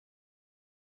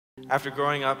After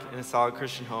growing up in a solid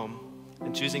Christian home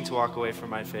and choosing to walk away from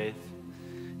my faith,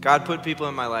 God put people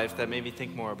in my life that made me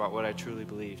think more about what I truly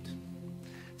believed.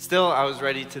 Still, I was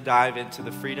ready to dive into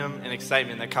the freedom and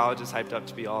excitement that college is hyped up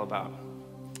to be all about.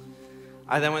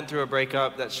 I then went through a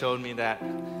breakup that showed me that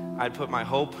I'd put my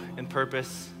hope and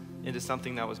purpose into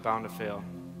something that was bound to fail.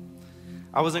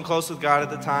 I wasn't close with God at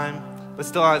the time, but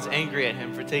still I was angry at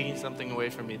Him for taking something away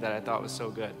from me that I thought was so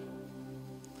good.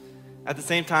 At the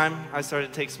same time, I started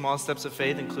to take small steps of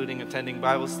faith, including attending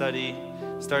Bible study,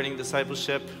 starting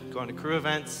discipleship, going to Cru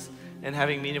events, and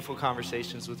having meaningful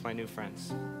conversations with my new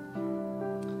friends.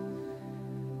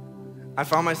 I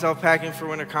found myself packing for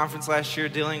Winter Conference last year,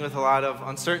 dealing with a lot of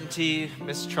uncertainty,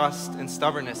 mistrust, and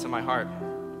stubbornness in my heart.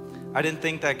 I didn't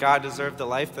think that God deserved the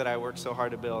life that I worked so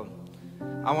hard to build.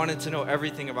 I wanted to know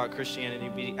everything about Christianity,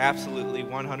 be absolutely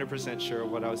 100% sure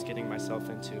of what I was getting myself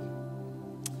into.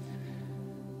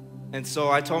 And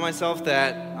so I told myself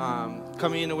that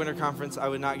coming into Winter Conference, I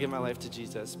would not give my life to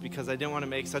Jesus because I didn't want to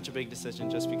make such a big decision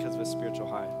just because of a spiritual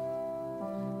high.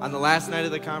 On the last night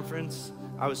of the conference,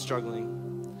 I was struggling.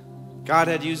 God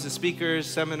had used the speakers,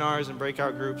 seminars, and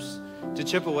breakout groups to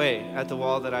chip away at the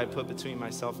wall that I put between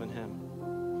myself and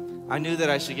Him. I knew that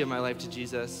I should give my life to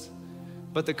Jesus,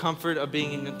 but the comfort of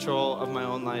being in control of my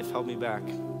own life held me back.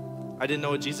 I didn't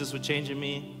know what Jesus would change in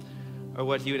me or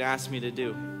what He would ask me to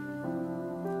do.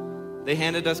 They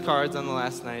handed us cards on the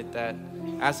last night that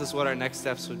asked us what our next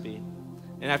steps would be.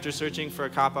 And after searching for a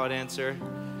cop-out answer,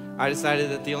 I decided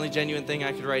that the only genuine thing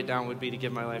I could write down would be to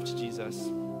give my life to Jesus.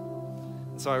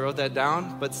 So I wrote that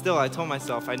down, but still I told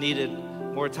myself I needed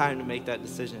more time to make that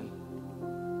decision.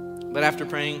 But after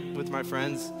praying with my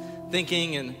friends,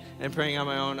 thinking and praying on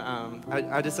my own,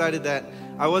 I decided that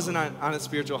I wasn't on a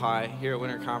spiritual high here at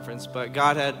Winter Conference, but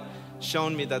God had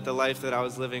shown me that the life that I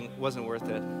was living wasn't worth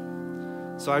it.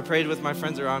 So I prayed with my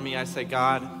friends around me. I said,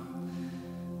 God,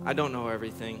 I don't know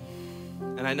everything,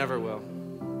 and I never will.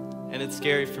 And it's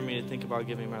scary for me to think about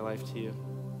giving my life to you.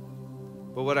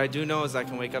 But what I do know is I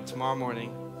can wake up tomorrow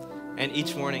morning and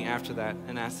each morning after that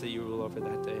and ask that you rule over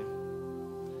that day.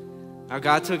 Now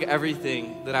God took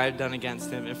everything that I had done against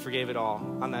Him and forgave it all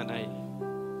on that night.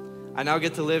 I now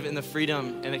get to live in the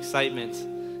freedom and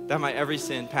excitement that my every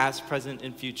sin, past, present,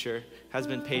 and future, has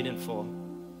been paid in full.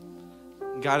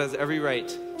 God has every right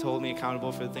to hold me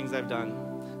accountable for the things I've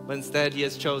done, but instead He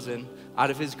has chosen, out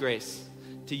of His grace,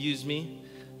 to use me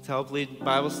to help lead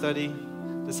Bible study,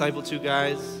 disciple 2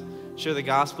 guys, share the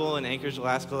gospel in Anchorage,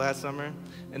 Alaska last summer,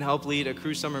 and help lead a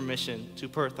Cru summer mission to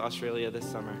Perth, Australia this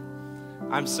summer.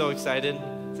 I'm so excited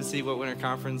to see what Winter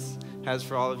Conference has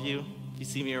for all of you. If you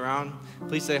see me around,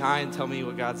 please say hi and tell me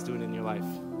what God's doing in your life.